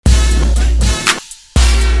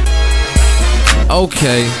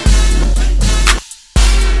Okay.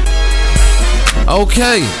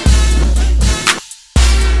 Okay.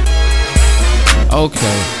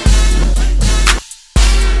 Okay.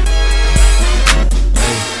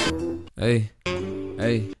 Hey.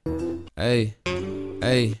 Hey. Hey.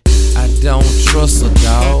 Hey. I don't trust her,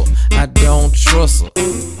 dawg. I don't trust her.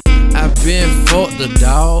 I been fucked the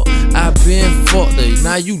dawg. I been fucked her.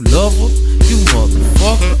 Now you love her? You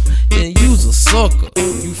motherfucker. Then you's a sucker.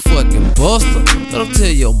 You fucking buster. Let her tell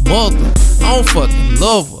your mother. I don't fucking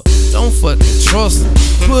love her. Don't fucking trust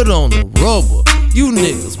her. Put on the rubber. You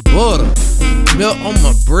niggas butter. Melt on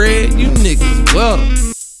my bread. You niggas wetter.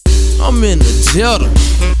 I'm in the Jetta.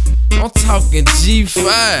 I'm talking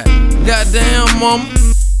G5. Goddamn mama.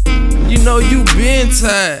 You know you been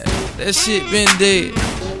tired. That shit been dead.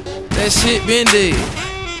 That shit been dead.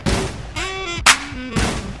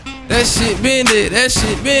 That shit been dead. That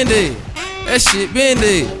shit been dead. That shit been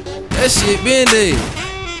dead. That shit been dead.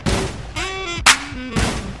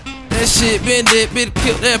 That shit been dead. Bitch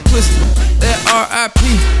killed that pussy. That R.I.P.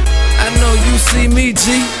 I know you see me,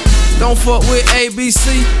 G. Don't fuck with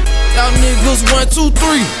ABC. Y'all niggas 1, 2,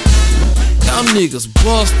 3. Y'all niggas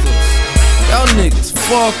busters. Y'all niggas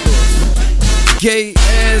fuckers. Gay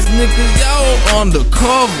ass niggas, y'all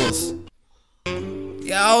undercovers.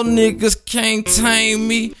 Y'all niggas can't tame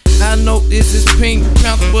me. I know this is Pink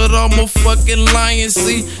Panther, but I'm a fucking lion.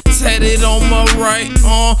 See, tatted on my right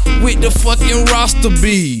arm with the fucking roster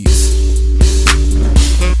beads.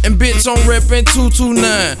 And bitch, I'm reppin'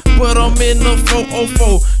 229, but I'm in the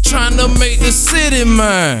 404, trying to make the city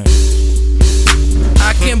mine.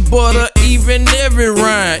 I can butter even every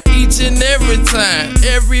rhyme, each and every time.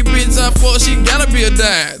 Every bitch I fuck, she gotta be a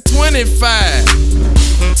dime.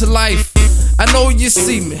 25 to life. I know you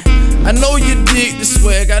see me. I know you dig the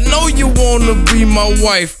swag. I know you wanna be my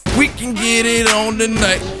wife. We can get it on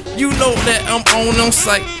tonight. You know that I'm on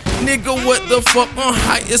site. Nigga, what the fuck? I'm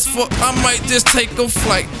high as fuck. I might just take a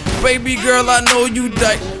flight. Baby girl, I know you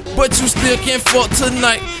dyke, but you still can't fuck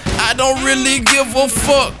tonight. I don't really give a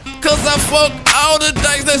fuck, cause I fuck all the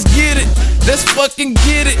dykes. Let's get it. Let's fucking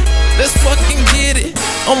get it. Let's fucking get it.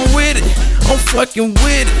 I'm with it. I'm fucking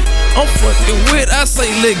with it. I'm fucking with it. I say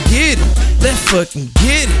let's get it. Let's fucking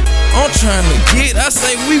get it. I'm trying to get it. I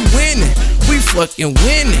say we winning. We fucking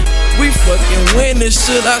winning. We fucking winning.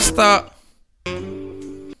 Should I stop?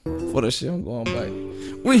 For the shit, I'm going back.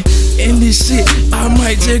 We in this shit, I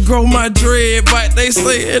might just grow my dread, but they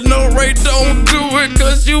say no, Ray, don't do it,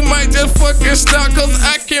 cause you might just fucking stop, cause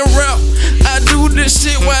I can rap. I do this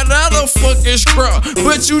shit without a fucking scrub,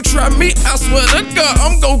 but you try me, I swear to God,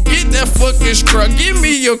 I'm gon' get that fucking scrub. Give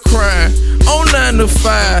me your crime, on 9 to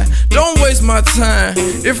 5, don't waste my time.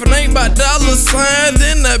 If it ain't about dollar signs,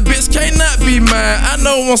 then that bitch cannot be mine. I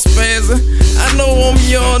know I'm spazzing, I know I'm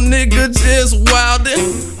young nigga just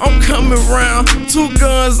wildin'. I'm coming round, 2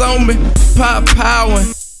 guns on me, pop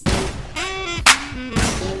powin'.